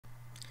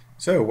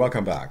So,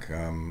 welcome back.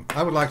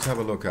 I would like to have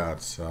a look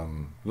at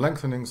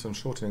lengthenings and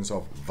shortenings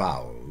of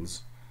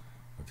vowels.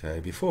 Okay,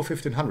 before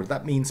 1500,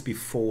 that means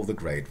before the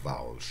great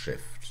vowel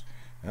shift.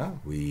 Yeah?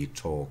 We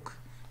talk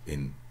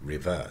in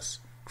reverse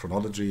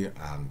chronology,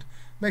 and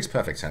it makes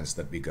perfect sense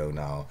that we go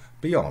now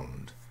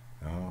beyond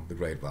the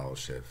great vowel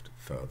shift,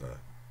 further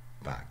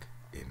back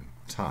in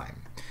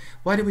time.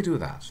 Why do we do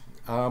that?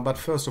 But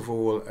first of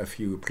all, a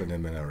few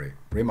preliminary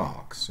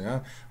remarks.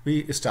 Yeah?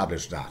 We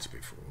established that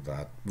before,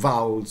 that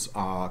vowels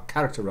are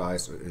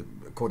characterized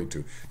according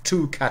to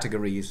two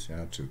categories,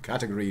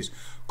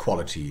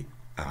 quality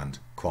and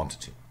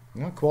quantity.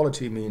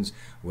 Quality means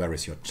where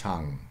is your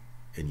tongue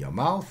in your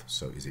mouth,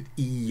 so is it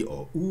E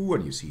or U,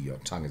 and you see your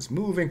tongue is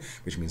moving,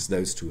 which means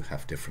those two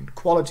have different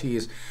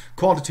qualities.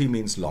 Quantity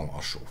means long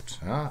or short,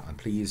 and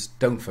please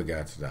don't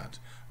forget that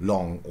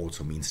long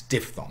also means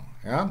diphthong.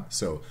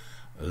 So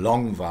a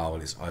long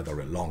vowel is either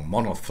a long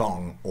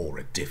monophthong or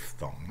a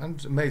diphthong,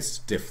 and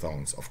most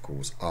diphthongs, of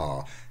course,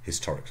 are,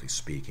 historically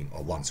speaking,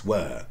 or once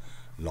were,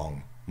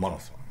 long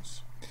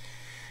monophthongs.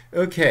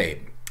 Okay,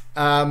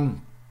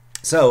 having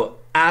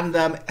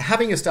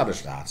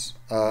established that,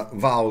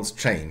 vowels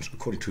change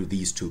according to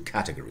these two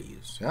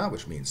categories,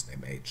 which means they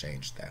may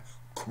change their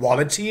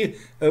quality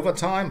over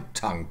time,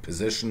 tongue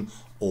position,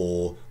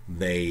 or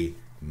they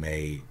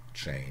may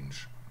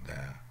change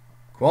their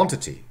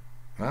quantity.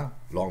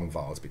 Long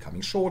vowels becoming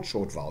short,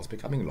 short vowels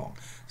becoming long,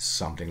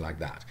 something like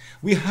that.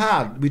 We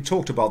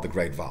talked about the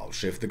great vowel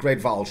shift. The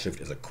great vowel shift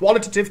is a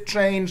qualitative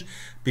change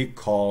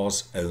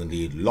because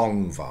only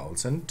long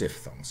vowels and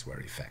diphthongs were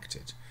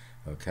affected.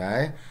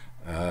 Okay,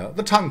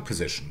 the tongue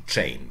position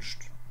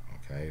changed.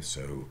 Okay,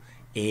 so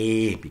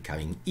E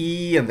becoming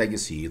E, and then you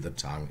see the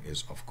tongue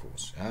is, of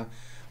course,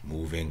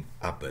 moving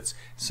upwards.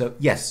 So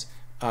yes,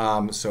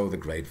 so the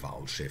great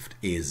vowel shift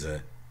is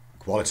a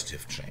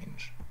qualitative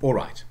change. All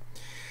right.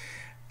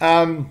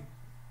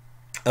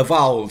 A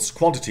vowel's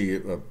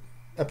quantity,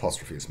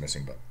 apostrophe is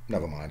missing, but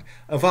never mind.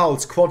 A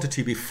vowel's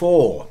quantity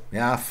before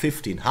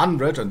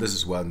 1500, and this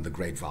is when the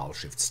great vowel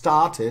shift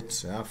started,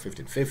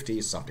 1550,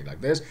 something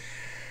like this,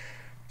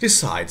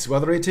 decides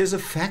whether it is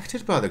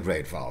affected by the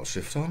great vowel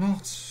shift or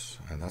not.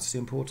 And that's the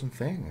important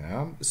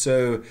thing.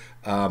 So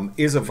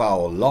is a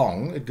vowel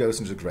long, it goes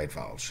into the great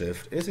vowel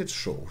shift. Is it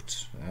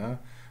short?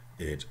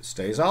 It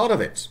stays out of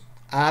it.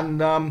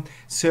 And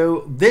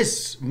so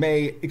this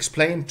may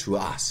explain to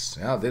us,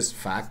 this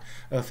fact,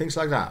 things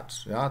like that.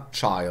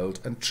 Child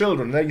and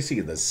children. There you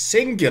see the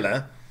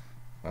singular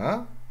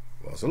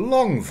was a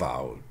long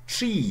vowel,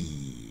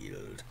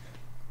 child.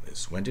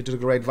 This went into the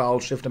great vowel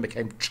shift and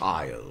became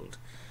child.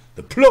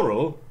 The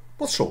plural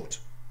was short,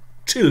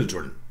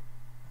 children,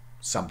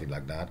 something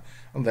like that,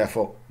 and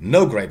therefore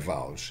no great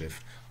vowel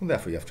shift, and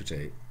therefore you have to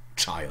say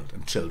child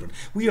and children.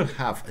 We'll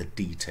have a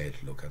detailed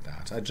look at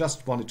that. I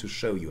just wanted to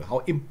show you how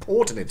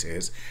important it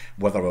is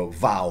whether a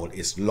vowel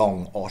is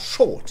long or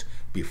short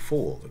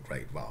before the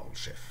great vowel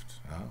shift,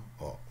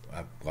 or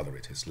whether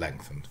it is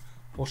lengthened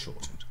or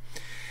shortened.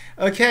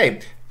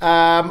 Okay,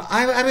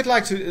 I would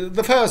like to,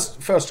 the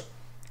first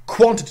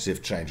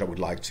quantitative change I would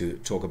like to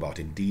talk about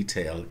in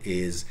detail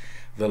is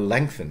the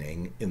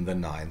lengthening in the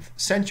 9th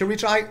century,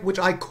 which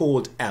I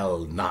called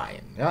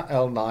L9.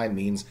 L9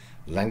 means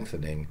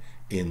lengthening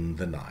in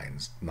the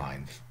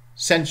 9th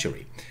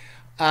century.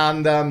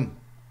 And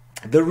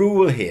the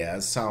rule here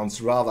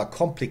sounds rather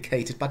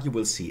complicated, but you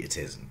will see it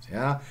isn't.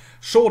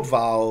 Short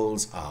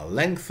vowels are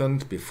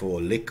lengthened before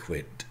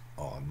liquid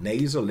or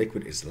nasal.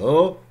 Liquid is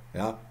l,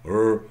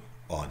 or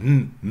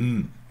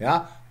n,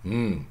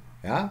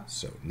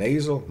 so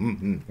nasal,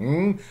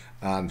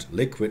 and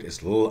liquid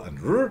is l and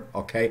r,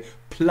 okay,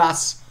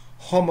 plus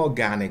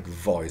homogenic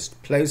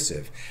voiced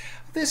plosive.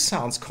 This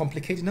sounds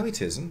complicated. No,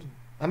 it isn't.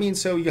 I mean,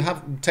 so you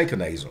take a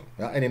nasal,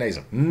 any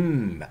nasal.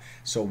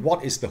 So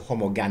what is the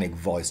homogenic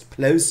voiced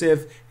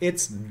plosive?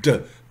 It's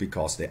d,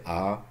 because they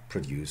are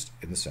produced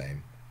in the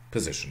same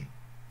position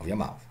of your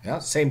mouth.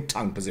 Same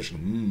tongue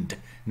position.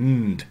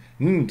 Nd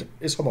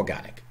is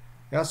homogenic.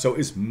 So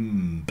is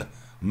mb.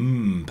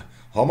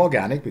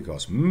 Homogenic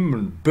because m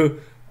and b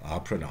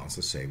are pronounced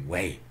the same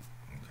way.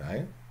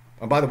 Okay.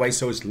 And by the way,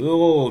 so is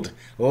ld,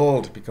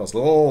 because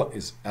l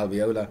is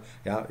alveolar,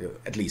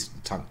 at least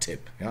the tongue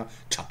tip,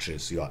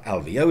 touches your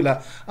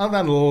alveolar, and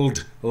then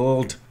ld,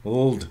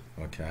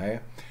 okay.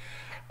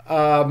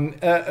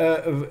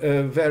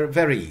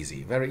 Very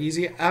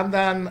easy. And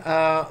then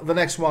the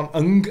next one,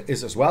 ng,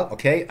 is as well,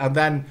 okay, and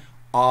then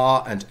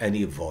r and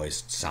any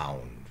voiced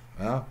sound,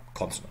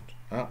 consonant,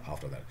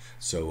 after that.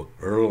 So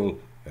rl,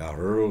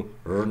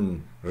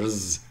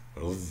 rz,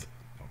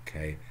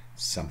 okay,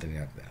 something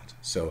like that.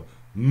 So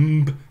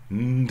mb,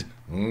 nd,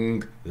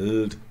 ng,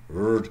 ld,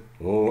 rd,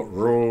 l,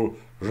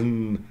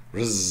 rn,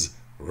 rz,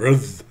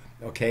 rth.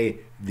 Okay,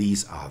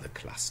 these are the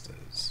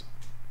clusters.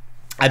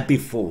 And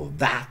before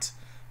that,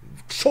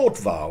 short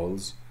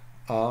vowels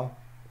are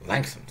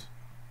lengthened.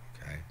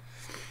 Okay.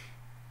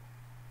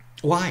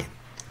 Why?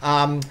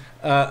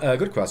 A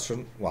good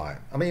question. Why?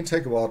 I mean,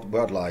 take a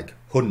word like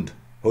hund,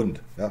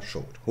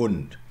 short,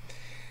 hund.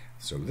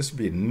 So this would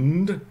be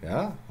nd,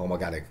 yeah,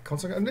 homorganic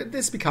consonant, and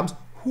this becomes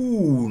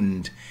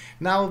hund.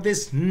 Now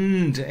this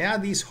nd, yeah,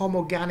 these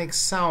homorganic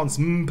sounds,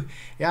 mb,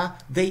 yeah,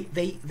 they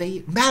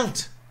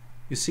melt,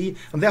 you see,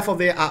 and therefore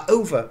they are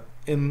over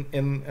in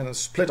a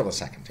split of a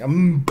second. Yeah,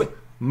 mb,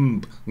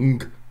 mb,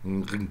 ng,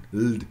 ng,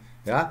 ld,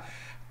 yeah,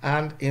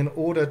 and in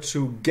order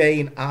to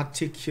gain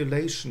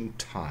articulation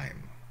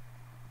time,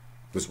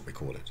 this is what we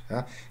call it,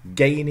 yeah,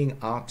 gaining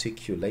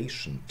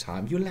articulation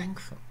time, you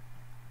lengthen.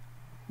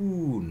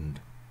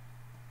 Hund.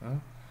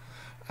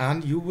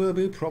 And you will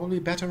be probably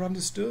better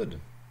understood.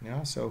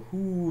 Yeah, so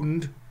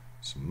hund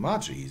is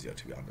much easier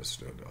to be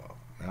understood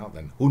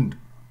than hund,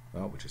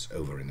 which is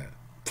over in a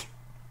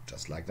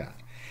just like that.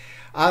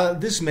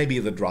 This may be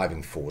the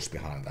driving force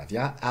behind that.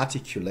 Yeah,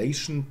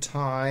 articulation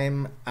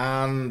time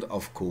and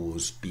of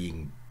course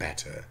being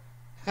better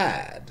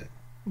had.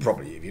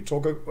 Probably if you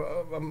talk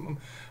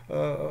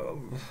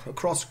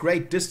across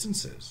great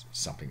distances,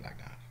 something like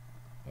that.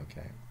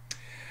 Okay.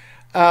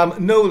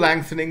 No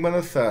lengthening when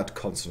a third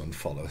consonant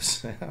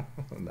follows,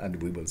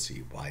 and we will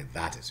see why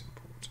that is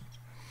important.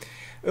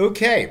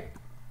 Okay,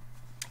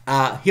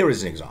 here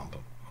is an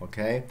example.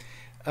 Okay,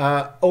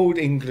 Old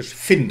English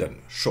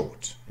finden,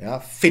 short. Yeah,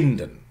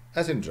 finden,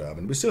 as in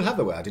German. We still have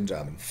the word in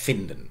German,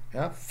 finden.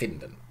 Yeah,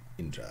 finden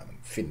in German,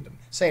 finden.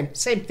 Same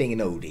thing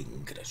in Old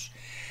English.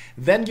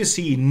 Then you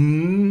see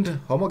nd,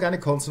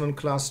 homorganic consonant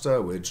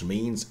cluster, which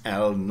means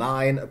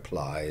L9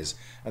 applies,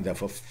 and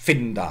therefore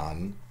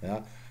findan.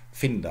 Yeah.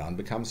 Findan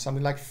becomes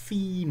something like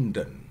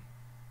fienden,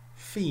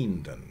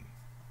 fienden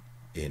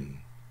in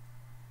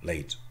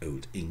late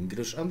Old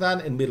English, and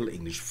then in Middle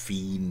English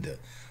fiende,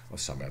 or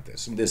something like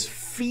this. And this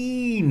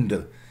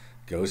fiend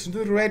goes into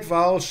the great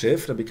vowel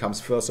shift and becomes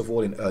first of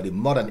all in early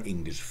modern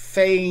English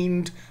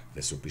feigned,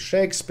 this would be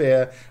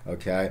Shakespeare,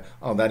 okay,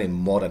 and then in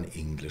modern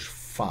English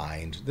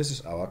find. This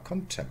is our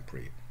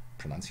contemporary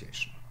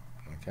pronunciation,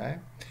 okay.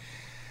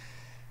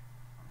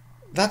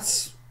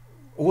 That's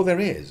all there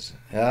is,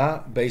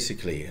 yeah,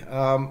 basically.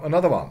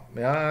 Another one,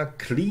 yeah,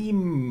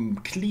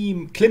 klimban,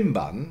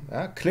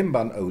 yeah,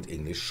 klimban Old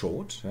English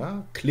short,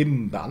 yeah,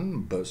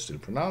 klimban, both still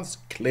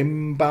pronounced,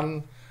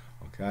 klimban,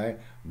 okay.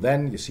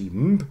 Then you see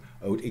mb,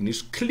 Old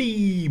English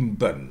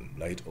klimben,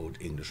 late Old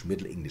English,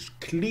 Middle English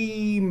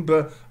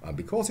klimbe, and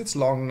because it's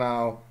long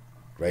now,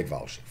 great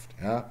vowel shift,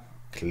 yeah,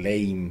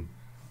 claim,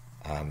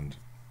 and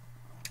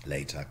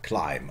later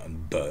climb,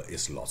 and b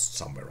is lost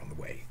somewhere on the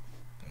way,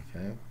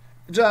 okay.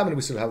 In German,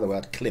 we still have the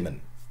word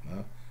klimmen.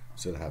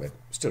 Still have it,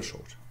 still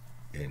short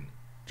in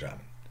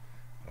German.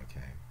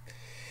 Okay.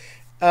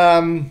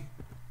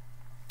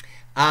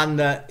 And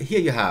here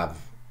you have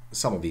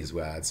some of these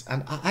words,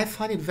 and I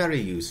find it very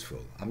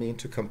useful. I mean,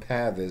 to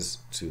compare this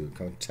to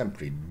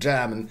contemporary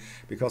German,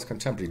 because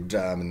contemporary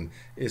German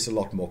is a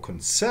lot more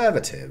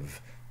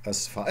conservative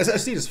as far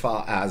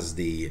as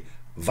the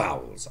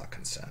vowels are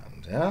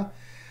concerned. Yeah.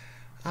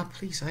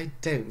 Please, I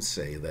don't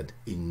say that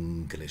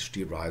English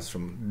derives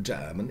from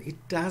German.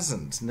 It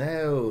doesn't.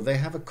 No, they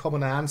have a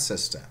common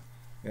ancestor.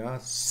 Yeah,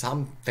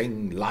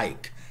 something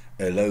like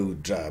a Low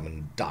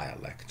German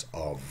dialect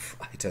of,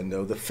 I don't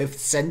know, the 5th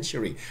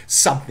century,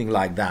 something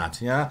like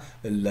that. Yeah,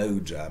 a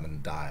Low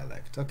German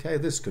dialect. Okay,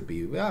 this could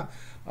be yeah,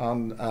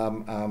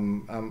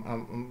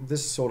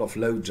 this sort of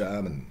Low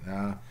German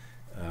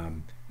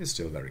is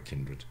still very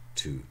kindred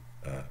to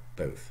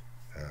both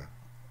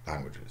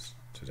languages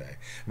today,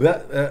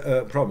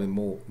 but probably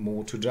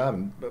more to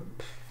German.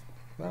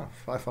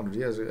 500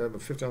 years,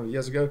 1500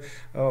 years ago,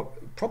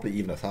 probably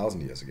even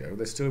 1,000 years ago,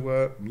 they still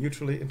were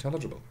mutually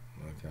intelligible.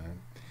 Okay.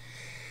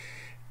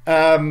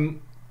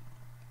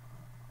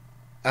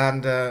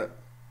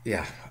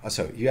 Yeah,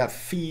 so you have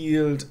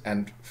field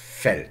and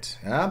felt.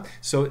 Yeah?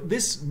 So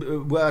this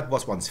word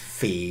was once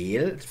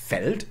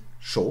feld,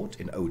 short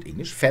in Old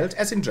English, felt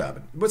as in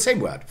German, but same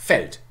word,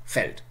 felt.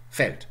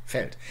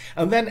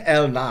 And then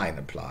L9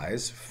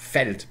 applies,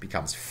 felt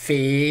becomes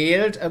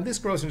fehlt, and this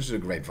grows into a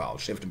great vowel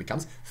shift and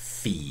becomes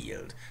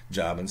field.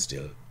 German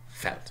still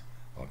felt.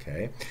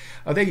 Okay,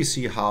 there you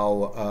see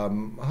how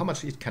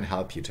much it can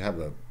help you to have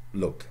a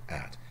look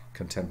at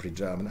contemporary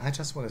German. I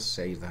just want to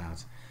say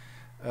that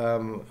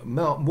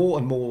more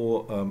and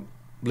more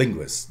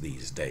linguists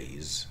these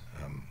days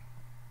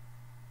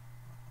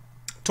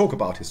talk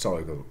about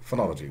historical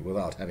phonology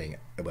without having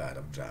a word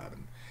of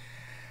German.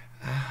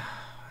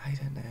 I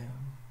don't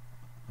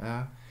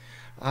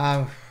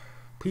know.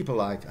 People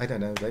like, I don't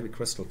know, David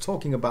Crystal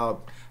talking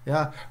about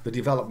the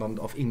development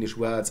of English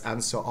words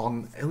and so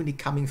on only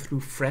coming through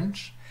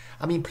French.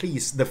 I mean,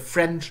 please, the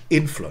French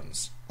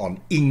influence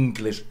on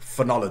English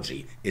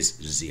phonology is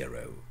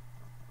zero.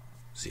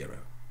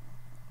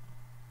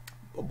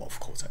 Of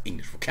course, our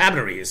English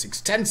vocabulary is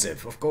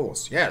extensive, of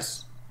course,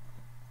 yes.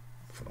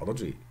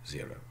 Phonology,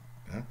 zero.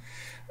 Yeah?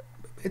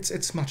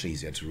 It's much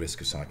easier to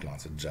risk a side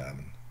glance at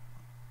German.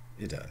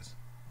 It does.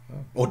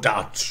 Or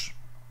Dutch.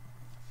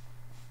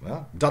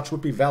 Well, Dutch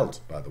would be Welt,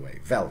 by the way.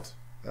 Welt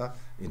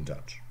in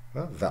Dutch.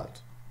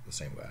 Welt, the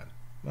same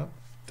word.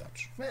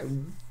 Dutch. Well,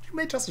 you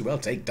may just as well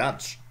take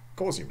Dutch. Of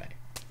course you may.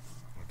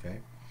 Okay.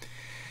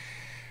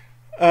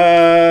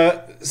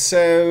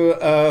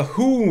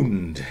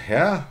 Hund,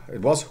 yeah,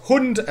 it was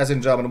Hund as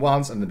in German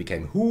once, and then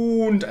became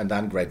Hund, and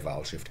then great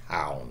vowel shift,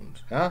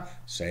 hound, yeah,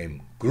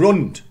 same,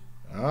 Grund,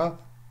 yeah?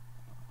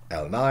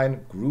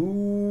 L9,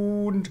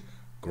 Grund,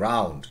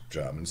 ground,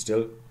 German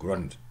still,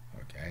 Grund,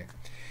 okay.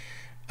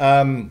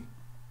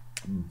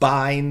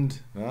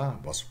 Bind, yeah,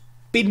 was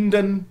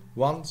binden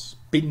once,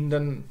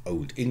 binden,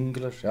 Old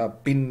English, yeah,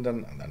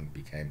 binden, and then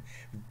became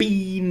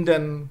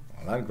binden,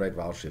 and then great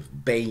vowel shift,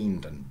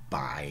 bind and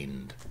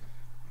bind.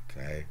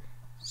 Okay,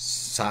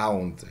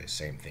 sound, the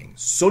same thing.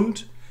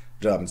 Sund,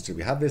 German still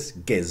we have this.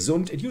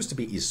 Gesund, it used to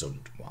be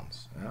isund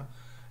once, yeah?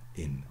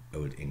 In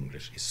Old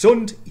English.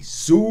 Isund,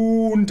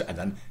 isund, and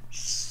then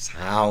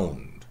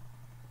sound.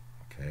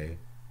 Okay,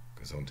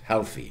 gesund,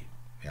 healthy,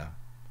 yeah,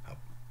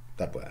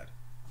 that word.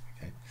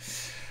 Okay,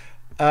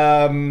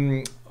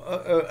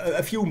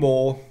 a few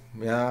more,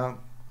 yeah.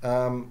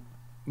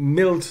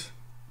 Mild,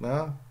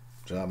 yeah?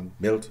 German,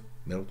 mild,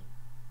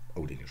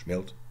 Old English,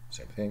 mild,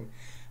 same thing.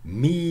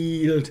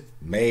 Mild,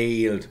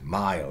 mild,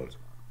 mild,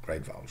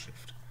 great vowel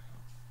shift.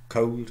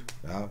 Cold,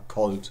 yeah,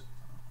 cold,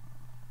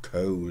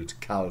 cold,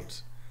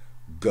 kalt,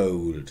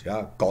 gold,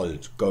 yeah,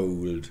 gold,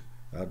 gold,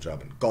 yeah,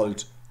 German,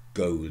 gold,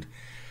 gold.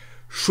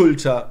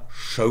 Schulter,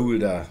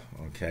 shoulder,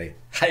 okay.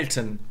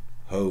 Halten,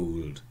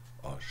 hold,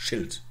 or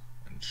schild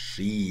and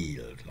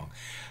shield. Long.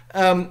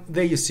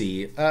 There you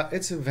see,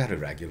 it's very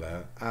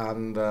regular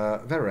and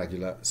very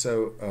regular.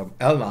 So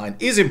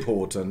L9 is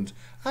important,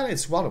 and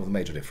it's one of the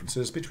major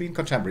differences between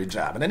contemporary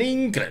German and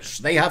English.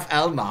 They have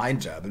L9,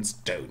 Germans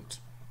don't.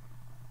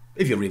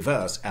 If you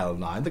reverse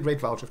L9, the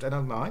great vowel shift and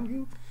L9,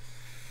 you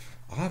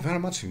are very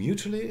much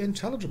mutually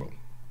intelligible.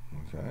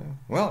 Okay,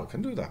 well,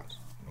 can do that.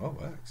 Well,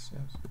 works,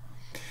 yes.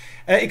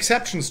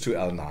 Exceptions to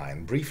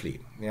L9,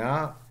 briefly,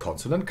 yeah,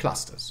 consonant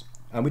clusters,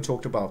 and we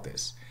talked about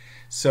this.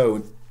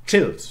 So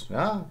child,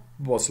 yeah,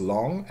 was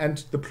long,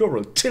 and the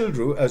plural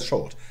childru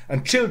short,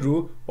 and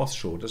childru was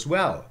short as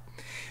well.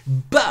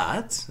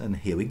 But, and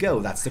here we go,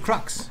 that's the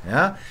crux,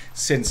 yeah,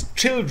 since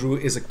childru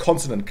is a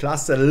consonant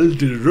cluster,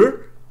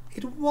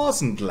 it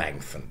wasn't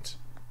lengthened.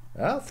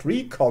 Yeah?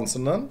 3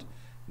 consonant,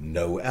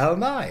 no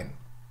L9.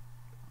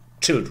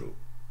 Childru,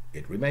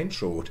 it remained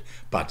short,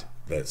 but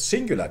the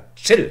singular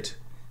child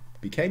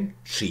became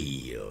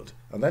shield,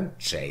 and then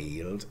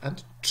child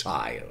and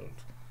child.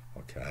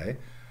 Okay,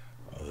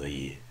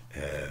 the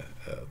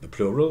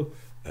plural,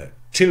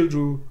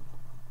 childru,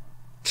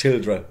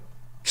 children,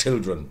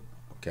 children.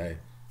 Okay,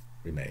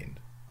 remained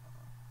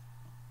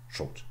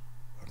short.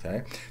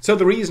 Okay, so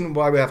the reason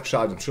why we have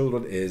child and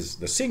children is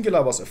the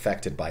singular was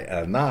affected by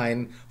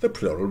L9, the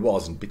plural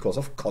wasn't because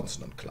of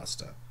consonant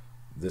cluster.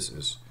 This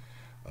is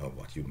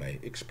what you may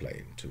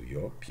explain to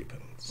your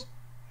pupils.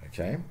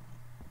 Okay.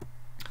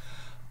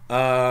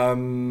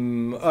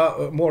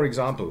 More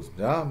examples.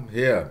 Yeah,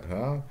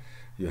 here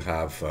you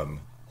have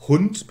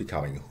Hund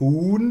becoming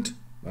Hund.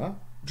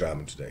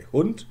 German today,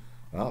 Hund.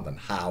 Then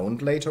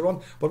hound later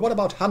on. But what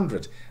about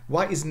hundred?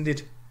 Why isn't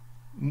it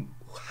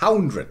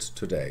hundred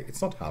today?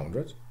 It's not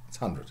hundred. It's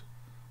hundred.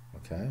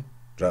 Okay.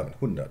 German,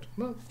 hundred.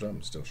 Well,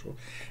 German still short.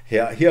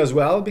 Here as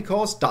well,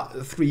 because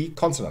 3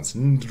 consonants.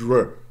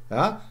 Ndr,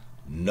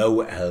 no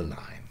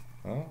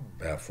L9.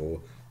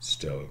 Therefore,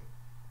 still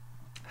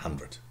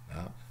hundred.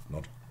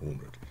 Not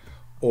hundred.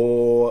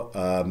 Or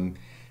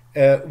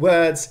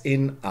words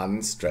in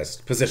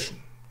unstressed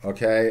position.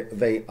 Okay,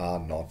 they are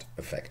not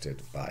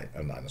affected by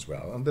L9 as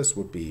well. And this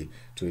would be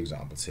 2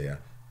 examples here.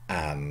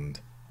 And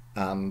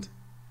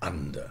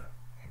under.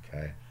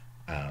 Okay,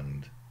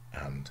 and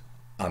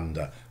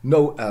under.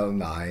 No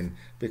L9,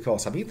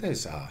 because, I mean,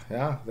 these are,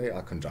 they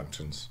are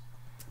conjunctions,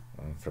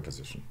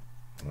 preposition,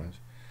 right?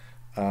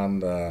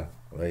 And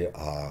they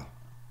are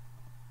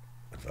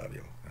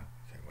adverbial,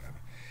 okay, whatever.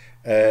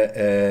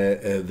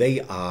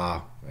 They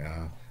are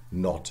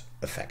not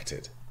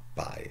affected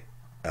by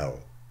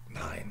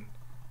L9,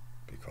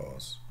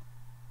 because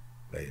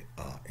they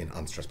are in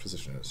unstressed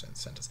position in a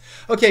sentence.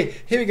 Okay,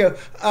 here we go.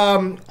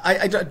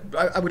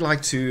 I would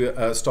like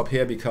to stop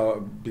here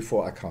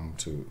before I come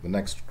to the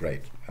next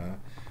great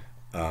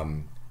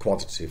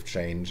quantitative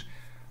change.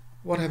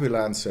 What have we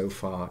learned so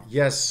far?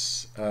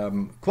 Yes,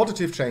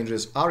 quantitative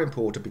changes are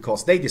important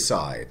because they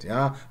decide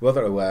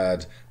whether a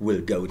word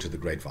will go to the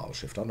great vowel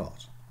shift or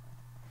not.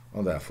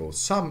 And therefore,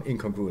 some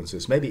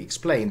incongruences may be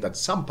explained that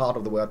some part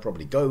of the word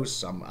probably goes,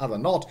 some other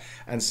not,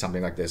 and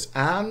something like this.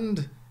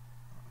 And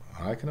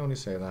I can only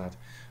say that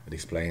it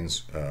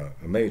explains a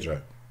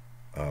major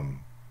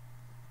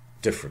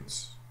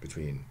difference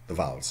between the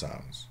vowel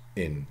sounds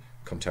in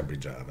contemporary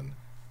German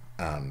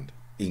and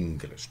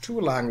English. 2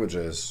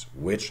 languages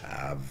which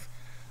have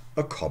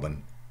a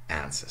common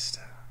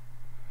ancestor.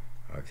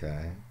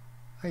 Okay?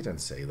 I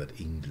don't say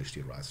that English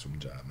derives from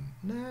German.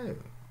 No.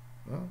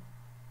 Well,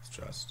 it's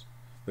just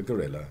the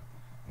gorilla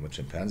and the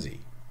chimpanzee.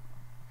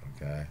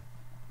 Okay?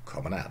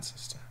 Common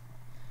ancestor.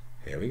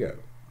 Here we go.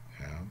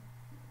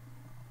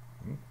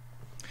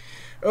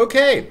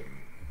 Okay,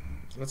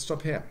 so let's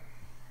stop here.